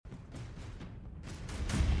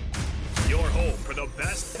The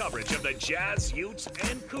best coverage of the Jazz, Utes,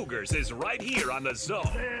 and Cougars is right here on The Zone.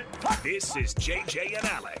 This is JJ and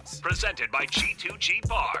Alex, presented by G2G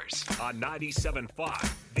Bars on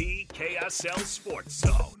 97.5, the KSL Sports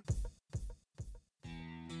Zone.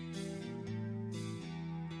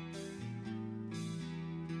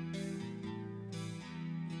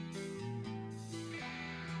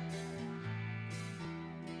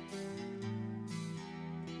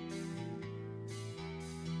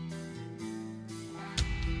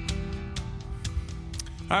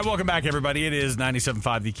 All right, welcome back, everybody. It is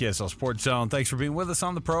 97.5, the KSL Sports Zone. Thanks for being with us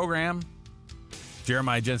on the program.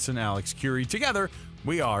 Jeremiah Jensen, Alex Curie. Together,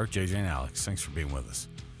 we are JJ and Alex. Thanks for being with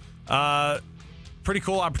us. Pretty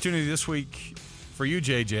cool opportunity this week for you,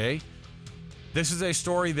 JJ. This is a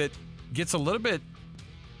story that gets a little bit,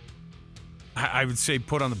 I would say,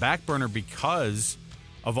 put on the back burner because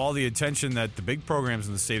of all the attention that the big programs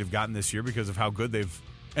in the state have gotten this year because of how good they've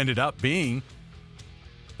ended up being.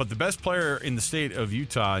 But the best player in the state of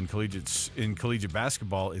Utah in collegiate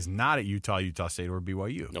basketball is not at Utah State, or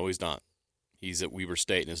BYU. No, he's not. He's at Weber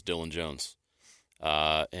State, and it's Dillon Jones.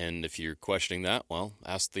 And if you're questioning that, well,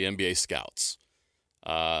 ask the NBA scouts.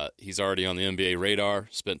 He's already on the NBA radar,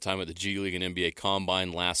 spent time at the G League and NBA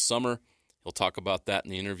Combine last summer. He'll talk about that in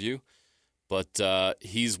the interview. But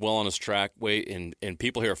he's well on his track. And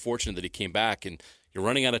people here are fortunate that he came back, and you're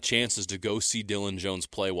running out of chances to go see Dillon Jones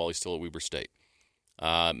play while he's still at Weber State.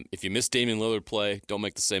 If you missed Damian Lillard play, don't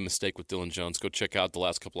make the same mistake with Dillon Jones. Go check out the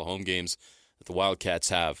last couple of home games that the Wildcats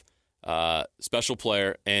have. Special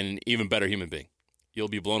player and an even better human being. You'll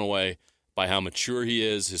be blown away by how mature he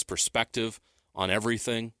is, his perspective on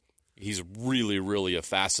everything. He's really, really a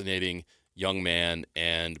fascinating young man,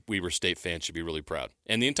 and Weber State fans should be really proud.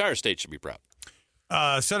 And the entire state should be proud.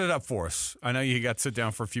 Set it up for us. I know you got to sit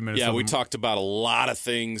down for a few minutes. Yeah, we talked about a lot of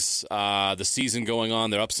things. The season going on,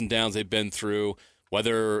 their ups and downs they've been through.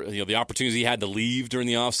 Whether the opportunities he had to leave during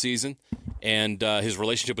the offseason and his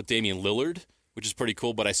relationship with Damian Lillard, which is pretty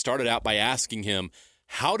cool. But I started out by asking him,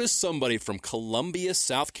 how does somebody from Columbia,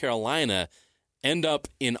 South Carolina, end up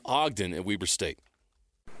in Ogden at Weber State?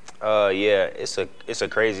 Yeah, it's a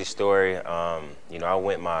crazy story. I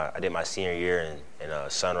did my senior year in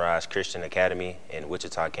Sunrise Christian Academy in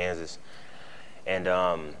Wichita, Kansas, and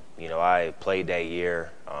I played that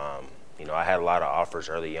year. I had a lot of offers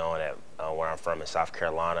early on at where I'm from in South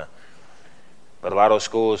Carolina. But a lot of those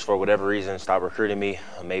schools, for whatever reason, stopped recruiting me,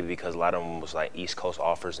 maybe because a lot of them was like East Coast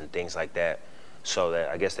offers and things like that. So that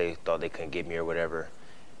I guess they thought they couldn't get me or whatever.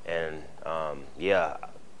 And,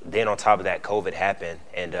 then on top of that, COVID happened.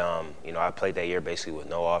 And, I played that year basically with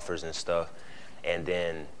no offers and stuff. And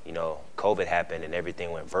then, COVID happened and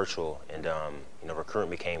everything went virtual. And,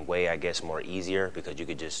 recruiting became way, I guess, more easier because you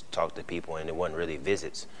could just talk to people and it wasn't really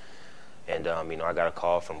visits. And, I got a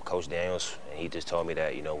call from Coach Daniels, and he just told me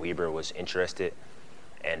that, Weber was interested.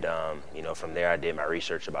 And, from there I did my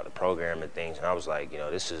research about the program and things. And I was like,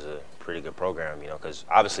 this is a pretty good program, because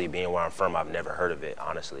obviously being where I'm from, I've never heard of it,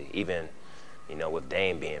 honestly. Even, with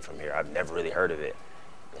Dame being from here, I've never really heard of it.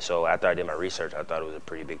 And so after I did my research, I thought it was a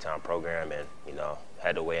pretty big-time program and,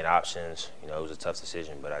 had to weigh in options. It was a tough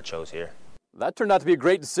decision, but I chose here. That turned out to be a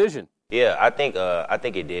great decision. Yeah, I think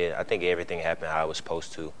it did. I think everything happened how it was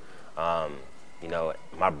supposed to.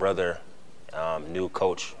 My brother knew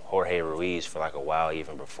Coach Jorge Ruiz for like a while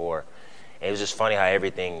even before. And it was just funny how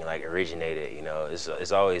everything like originated,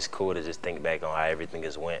 It's always cool to just think back on how everything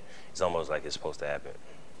just went. It's almost like it's supposed to happen.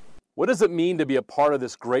 What does it mean to be a part of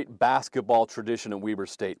this great basketball tradition at Weber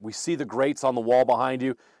State? We see the greats on the wall behind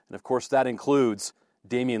you, and of course that includes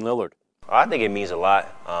Damian Lillard. I think it means a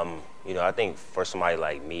lot. I think for somebody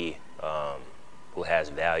like me who has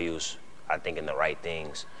values, I think in the right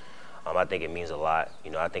things, I think it means a lot.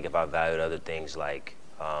 I think if I valued other things like,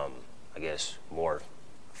 I guess, more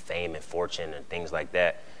fame and fortune and things like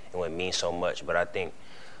that, it wouldn't mean so much. But I think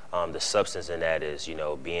the substance in that is,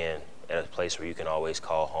 being at a place where you can always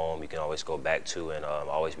call home, you can always go back to, and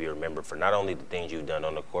always be remembered for not only the things you've done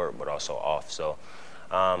on the court, but also off. So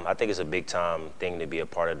I think it's a big-time thing to be a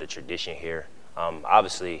part of the tradition here.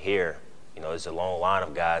 Obviously here, there's a long line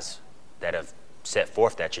of guys that have set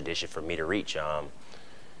forth that tradition for me to reach.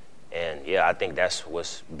 And, yeah, I think that's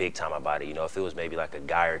what's big time about it. If it was maybe like a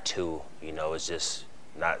guy or two, it's just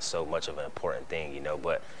not so much of an important thing,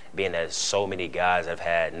 But being that so many guys have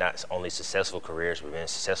had not only successful careers, but been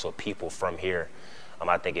successful people from here,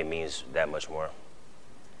 I think it means that much more.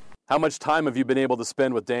 How much time have you been able to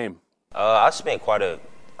spend with Dame? I've spent quite a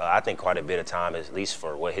bit of time, at least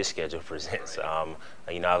for what his schedule presents. I've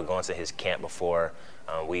gone to his camp before.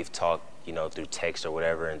 We've talked, through text or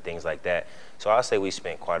whatever and things like that. So I'll say we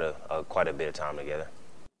spent quite a bit of time together.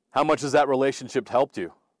 How much has that relationship helped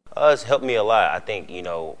you? It's helped me a lot. I think,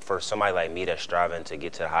 for somebody like me that's striving to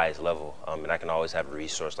get to the highest level, and I can always have a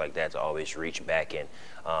resource like that to always reach back and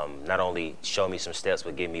not only show me some steps,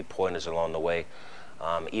 but give me pointers along the way.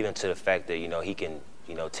 Even to the fact that, he can,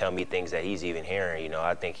 tell me things that he's even hearing.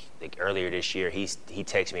 I think earlier this year, he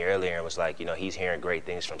texted me earlier and was like, he's hearing great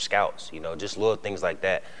things from scouts, just little things like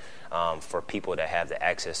that for people that have the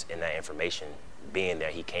access and that information. Being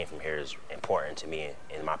that he came from here is important to me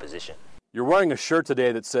in my position. You're wearing a shirt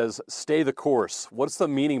today that says, "Stay the course." What's the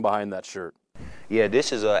meaning behind that shirt? Yeah,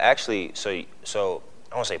 this is actually, so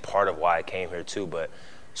I won't say part of why I came here too, but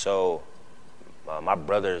my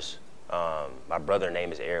brother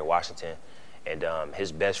name is Eric Washington, and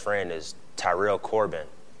his best friend is Tyrell Corbin,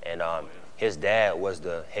 and his dad was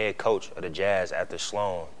the head coach of the Jazz after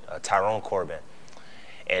Sloan, Tyrone Corbin.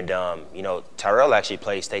 And, Tyrell actually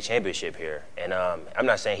played state championship here. And I'm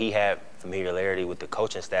not saying he had familiarity with the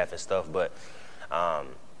coaching staff and stuff, but,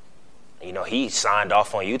 he signed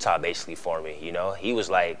off on Utah basically for me. He was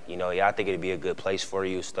like, I think it'd be a good place for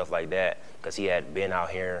you, stuff like that, because he had been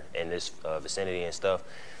out here in this vicinity and stuff.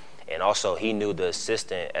 And also he knew the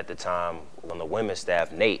assistant at the time on the women's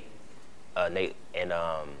staff, Nate, and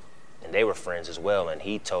they were friends as well. And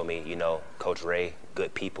he told me, Coach Ray,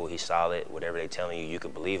 good people, he's solid, whatever they telling you, you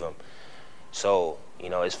can believe him. So,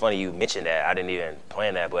 it's funny you mentioned that. I didn't even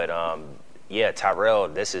plan that, but Tyrell,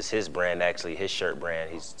 this is his brand actually, his shirt brand.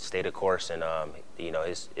 He's Stay the Course, and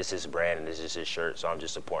it's his brand and this is his shirt, so I'm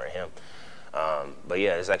just supporting him. But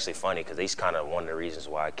yeah, it's actually funny because he's kind of one of the reasons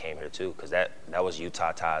why I came here too, because that was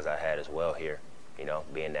Utah ties I had as well here,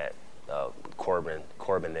 being that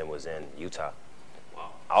Corbin then was in Utah.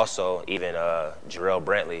 Also, even Jarrell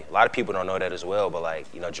Brantley. A lot of people don't know that as well, but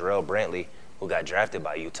Jarrell Brantley, who got drafted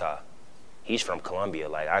by Utah, he's from Columbia.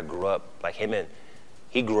 I grew up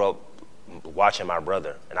he grew up watching my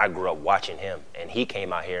brother, and I grew up watching him. And he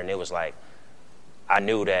came out here, and it was like I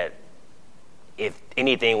knew that if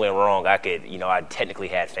anything went wrong, I could, I technically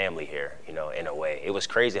had family here, in a way. It was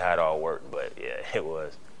crazy how it all worked, but yeah, it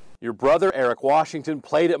was. Your brother, Eric Washington,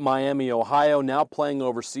 played at Miami, Ohio, now playing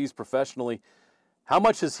overseas professionally. How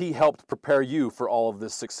much has he helped prepare you for all of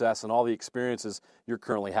this success and all the experiences you're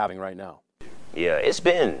currently having right now? Yeah, it's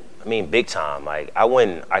been, big time. I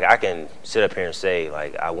can sit up here and say,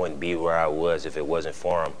 I wouldn't be where I was if it wasn't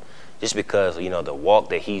for him. Just because, the walk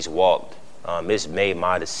that he's walked, it's made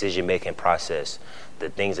my decision-making process, the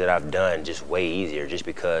things that I've done, just way easier. Just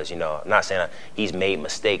because, I'm not saying he's made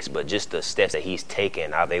mistakes, but just the steps that he's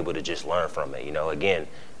taken, I've been able to just learn from it. Again,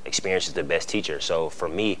 experience is the best teacher. So for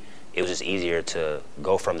me, it was just easier to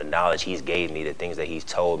go from the knowledge he's gave me, the things that he's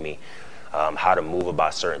told me, how to move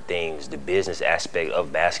about certain things, the business aspect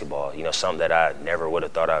of basketball, something that I never would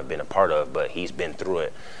have thought I'd been a part of, but he's been through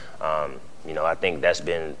it. I think that's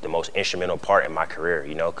been the most instrumental part in my career,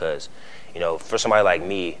 because, for somebody like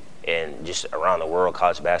me and just around the world,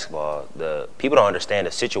 college basketball, the people don't understand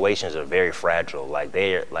the situations are very fragile.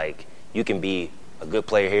 You can be a good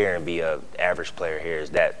player here and be an average player here.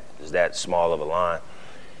 Is that small of a line.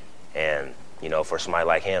 And, for somebody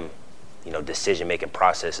like him, decision-making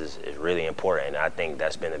process is really important. And I think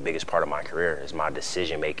that's been the biggest part of my career is my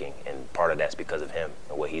decision-making. And part of that's because of him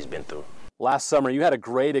and what he's been through. Last summer, you had a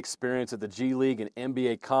great experience at the G League and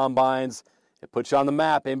NBA Combines. It put you on the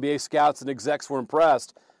map. NBA scouts and execs were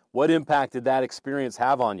impressed. What impact did that experience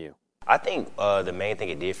have on you? I think the main thing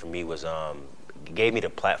it did for me was it gave me the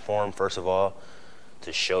platform, first of all,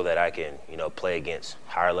 to show that I can, play against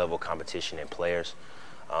higher-level competition and players.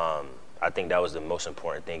 I think that was the most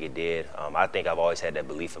important thing it did. I think I've always had that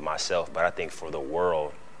belief in myself, but I think for the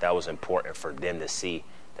world, that was important for them to see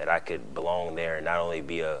that I could belong there and not only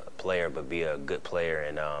be a player, but be a good player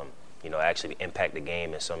and, actually impact the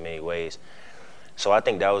game in so many ways. So I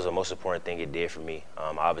think that was the most important thing it did for me.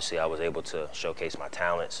 Obviously, I was able to showcase my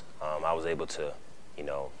talents. I was able to,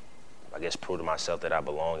 prove to myself that I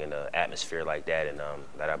belong in an atmosphere like that and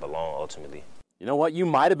that I belong ultimately. You know what? You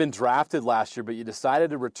might have been drafted last year, but you decided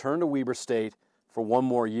to return to Weber State for one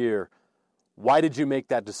more year. Why did you make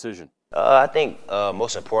that decision? I think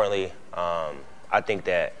most importantly, I think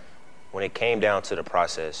that when it came down to the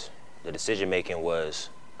process, the decision-making was,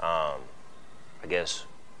 what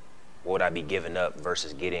would I be giving up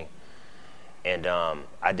versus getting? And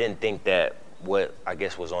I didn't think that what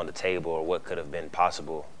was on the table or what could have been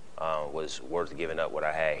possible was worth giving up what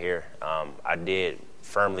I had here. I did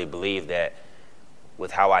firmly believe that with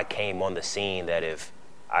how I came on the scene, that if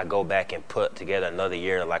I go back and put together another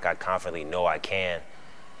year like I confidently know I can,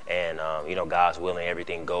 and, God's willing,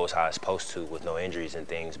 everything goes how it's supposed to with no injuries and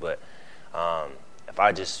things. But if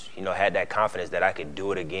I just, had that confidence that I could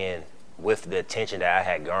do it again with the attention that I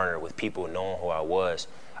had garnered, with people knowing who I was,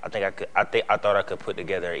 I thought I could put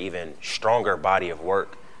together an even stronger body of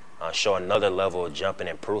work, show another level of jump and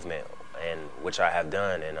improvement, and which I have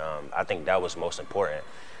done. And I think that was most important.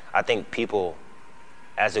 I think people,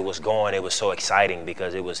 as it was going, it was so exciting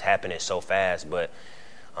because it was happening so fast. But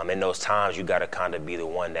in those times, you got to kind of be the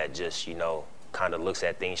one that just, kind of looks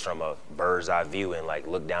at things from a bird's eye view and like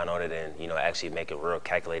look down on it and, actually make a real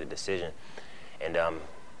calculated decision. And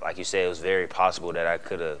like you said, it was very possible that I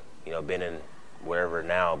could have, been in wherever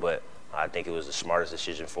now, but I think it was the smartest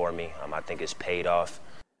decision for me. I think it's paid off.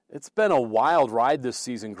 It's been a wild ride this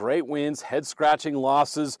season. Great wins, head-scratching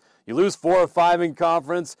losses. You lose 4 or 5 in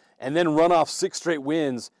conference and then run off 6 straight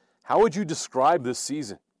wins. How would you describe this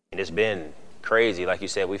season? It's been crazy. Like you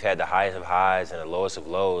said, we've had the highest of highs and the lowest of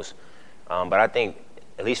lows. But I think,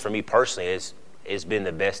 at least for me personally, it's been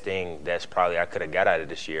the best thing that's probably I could have got out of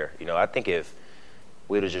this year. I think if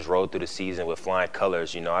we would have just rolled through the season with flying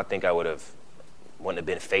colors, I think I wouldn't have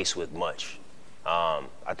been faced with much.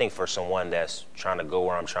 I think for someone that's trying to go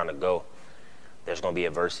where I'm trying to go, there's going to be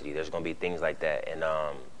adversity. There's going to be things like that. And,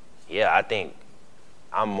 I think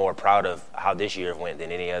I'm more proud of how this year went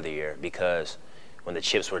than any other year, because when the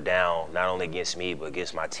chips were down, not only against me, but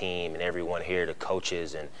against my team and everyone here, the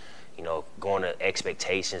coaches, and, going to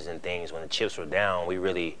expectations and things, when the chips were down, we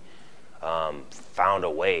really found a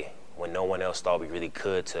way when no one else thought we really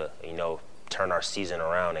could to, turn our season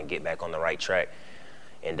around and get back on the right track.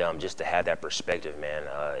 And just to have that perspective, man,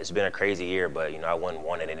 it's been a crazy year, but, I wouldn't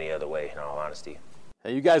want it any other way, in all honesty. Now,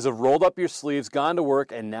 you guys have rolled up your sleeves, gone to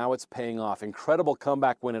work, and now it's paying off. Incredible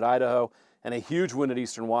comeback win at Idaho and a huge win at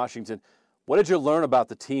Eastern Washington. What did you learn about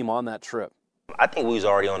the team on that trip? I think we was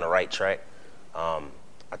already on the right track.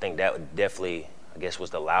 I think that definitely, I guess, was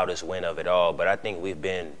the loudest win of it all. But I think we've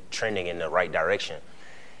been trending in the right direction.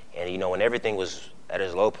 And, when everything was at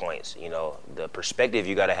its low points, the perspective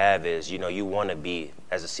you got to have is, you want to be,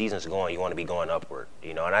 as the season's going, you want to be going upward,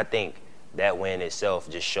 and I think that win itself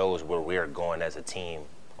just shows where we're going as a team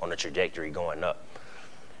on the trajectory going up.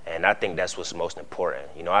 And I think that's what's most important.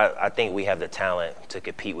 I think we have the talent to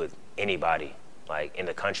compete with anybody, like, in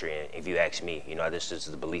the country. And if you ask me, this is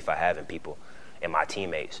the belief I have in people and my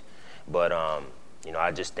teammates. But,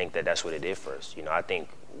 I just think that that's what it did for us. I think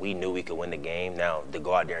we knew we could win the game. Now, to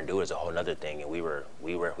go out there and do it is a whole other thing. And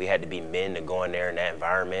we had to be men to go in there in that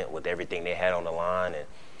environment with everything they had on the line and,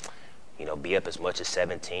 be up as much as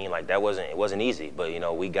 17. Like, it wasn't easy. But,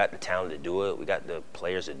 we got the talent to do it. We got the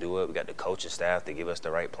players to do it. We got the coaching staff to give us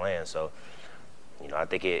the right plan. So, I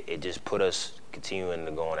think it just put us continuing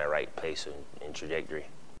to go on that right pace and trajectory.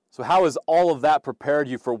 So how has all of that prepared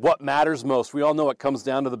you for what matters most? We all know it comes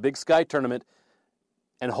down to the Big Sky tournament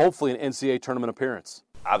and hopefully an NCAA tournament appearance.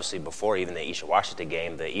 Obviously, before even the Eastern Washington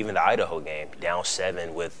game, even the Idaho game, down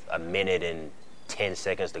 7 with a minute and 10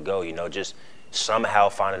 seconds to go, just somehow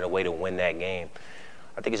finding a way to win that game.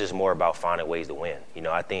 I think it's just more about finding ways to win.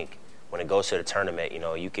 I think when it goes to the tournament,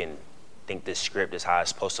 you can think this script is how it's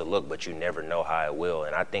supposed to look, but you never know how it will.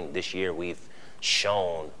 And I think this year we've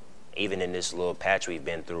shown, even in this little patch we've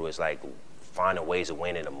been through, is like finding ways to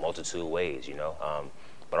win in a multitude of ways,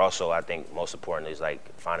 But also, I think most importantly is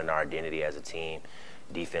like finding our identity as a team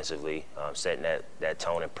defensively, setting that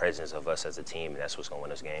tone and presence of us as a team, and that's what's going to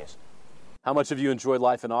win us games. How much have you enjoyed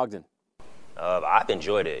life in Ogden? I've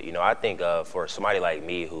enjoyed it. I think for somebody like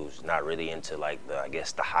me who's not really into like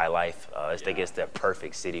the high life, I think it's the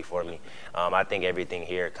perfect city for me. I think everything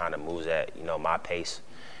here kind of moves at my pace,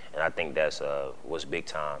 and I think that's was big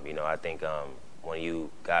time. I think when you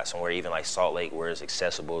got somewhere even like Salt Lake where it's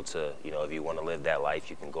accessible to if you want to live that life,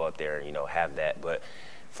 you can go up there and have that. But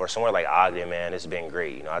for somewhere like Ogden, man, it's been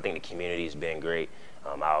great. I think the community's been great.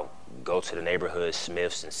 I'll go to the neighborhood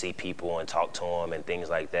Smiths and see people and talk to them and things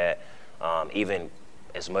like that. Even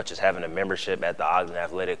as much as having a membership at the Ogden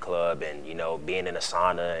Athletic Club and, being in a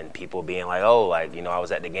sauna and people being like, I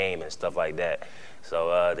was at the game and stuff like that.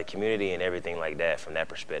 So the community and everything like that from that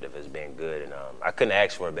perspective has been good. And I couldn't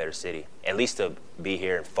ask for a better city. At least to be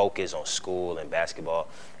here and focus on school and basketball,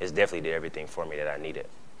 it's definitely did everything for me that I needed.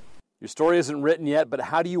 Your story isn't written yet, but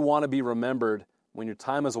how do you want to be remembered when your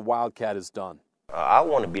time as a Wildcat is done? I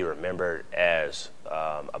want to be remembered as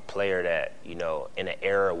a player that, in an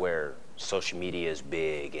era where social media is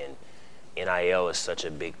big and NIL is such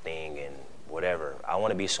a big thing and whatever, I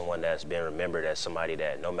want to be someone that's been remembered as somebody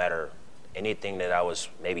that no matter anything that I was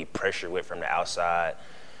maybe pressured with from the outside,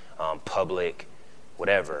 public,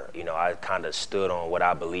 whatever, I kind of stood on what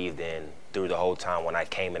I believed in through the whole time when I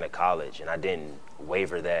came into college, and I didn't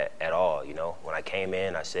waver that at all. When I came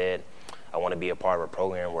in, I said I want to be a part of a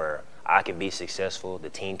program where I can be successful, the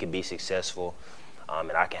team can be successful,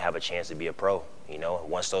 and I can have a chance to be a pro.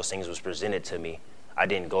 Once those things was presented to me, I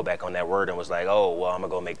didn't go back on that word and was like, oh, well, I'm going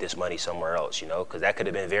to go make this money somewhere else, because that could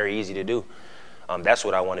have been very easy to do. That's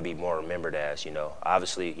what I want to be more remembered as,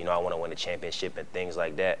 Obviously, I want to win a championship and things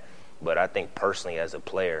like that. But I think personally as a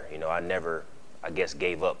player, I never, I guess,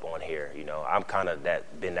 gave up on here. I'm kind of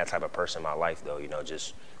been that type of person in my life, though,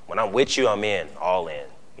 just when I'm with you, I'm all in,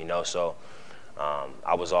 So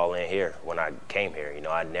I was all in here when I came here.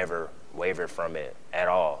 I never wavered from it at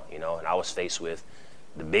all, and I was faced with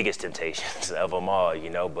the biggest temptations of them all,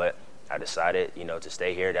 but I decided, to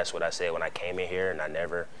stay here. That's what I said when I came in here, and I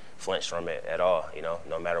never flinched from it at all,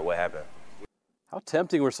 no matter what happened. How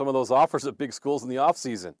tempting were some of those offers at big schools in the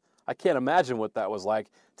offseason? I can't imagine what that was like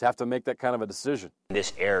to have to make that kind of a decision.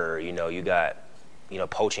 This era, you got,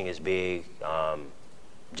 poaching is big.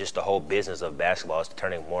 Just the whole business of basketball is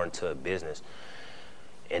turning more into a business.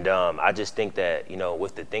 And I just think that,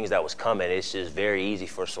 with the things that was coming, it's just very easy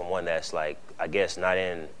for someone that's like,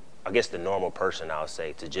 the normal person, I would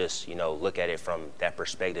say, to just, look at it from that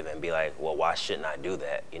perspective and be like, well, why shouldn't I do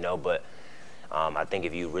that? But I think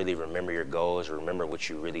if you really remember your goals, remember what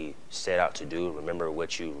you really set out to do, remember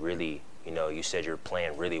what you really, you said your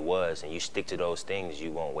plan really was, and you stick to those things,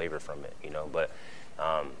 you won't waver from it, But,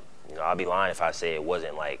 I'll be lying if I say it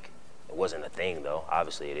wasn't a thing, though.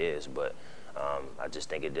 Obviously it is, but I just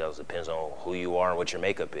think it does depends on who you are and what your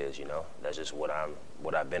makeup is, That's just what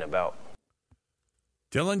I've been about.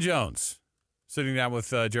 Dillon Jones sitting down with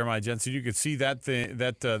Jeremiah Jensen. You could see that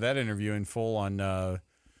interview in full on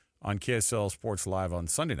KSL Sports Live on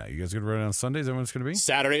Sunday night. You guys going to run it on Sundays? Everyone's going to be?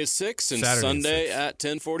 Saturday at 6 and Sunday at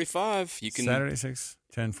 10:45. You can Saturday 6,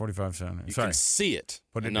 10:45 Saturday. You can see it,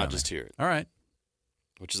 and not just hear it. All right.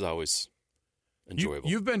 Which is always enjoyable.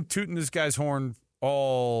 You've been tooting this guy's horn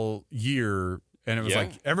all year, and it was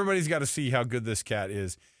like everybody's got to see how good this cat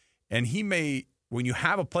is. And when you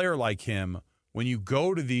have a player like him, when you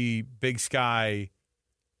go to the Big Sky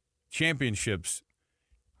championships,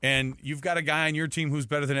 and you've got a guy on your team who's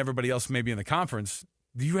better than everybody else maybe in the conference,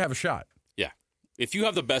 you have a shot. Yeah. If you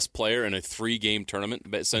have the best player in a 3-game tournament,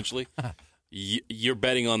 essentially, you're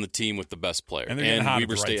betting on the team with the best player. And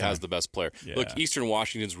Weber State has the best player. Yeah. Look, Eastern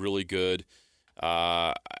Washington's really good.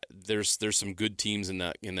 There's some good teams in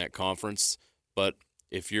that conference, but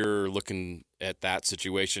if you're looking at that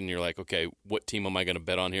situation, you're like, okay, what team am I going to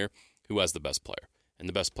bet on here? Who has the best player? And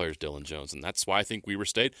the best player is Dillon Jones, and that's why I think Weber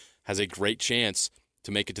State has a great chance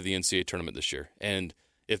to make it to the NCAA tournament this year. And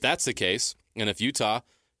if that's the case, and if Utah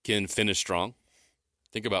can finish strong,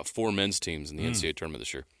 think about 4 men's teams in the NCAA tournament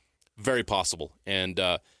this year. Very possible. And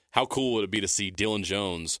how cool would it be to see Dillon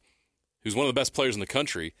Jones, who's one of the best players in the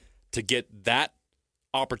country, to get that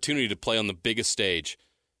opportunity to play on the biggest stage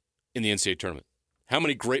in the NCAA tournament? How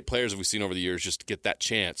many great players have we seen over the years just to get that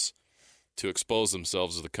chance to expose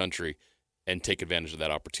themselves to the country and take advantage of that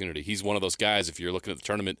opportunity? He's one of those guys, if you're looking at the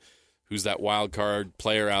tournament, who's that wild card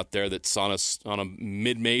player out there that's on a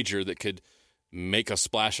mid-major that could make a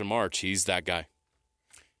splash in March. He's that guy.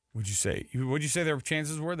 Would you say their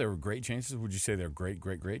chances were? They were great chances? Would you say they're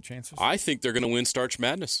great chances? I think they're going to win Starch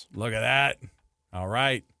Madness. Look at that. All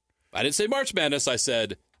right. I didn't say March Madness. I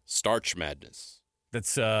said Starch Madness.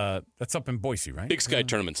 That's up in Boise, right? Big Sky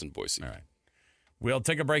Tournament's in Boise. All right. We'll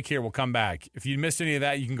take a break here. We'll come back. If you missed any of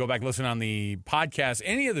that, you can go back and listen on the podcast,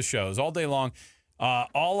 any of the shows all day long.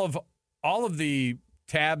 All of the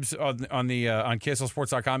tabs on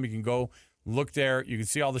KSLSports.com, you can go look there. You can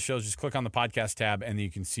see all the shows. Just click on the podcast tab, and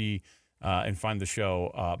you can see and find the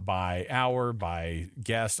show by hour, by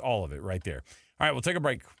guest, all of it right there. All right, we'll take a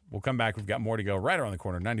break. We'll come back. We've got more to go right around the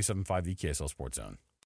corner. 97.5, the KSL Sports Zone.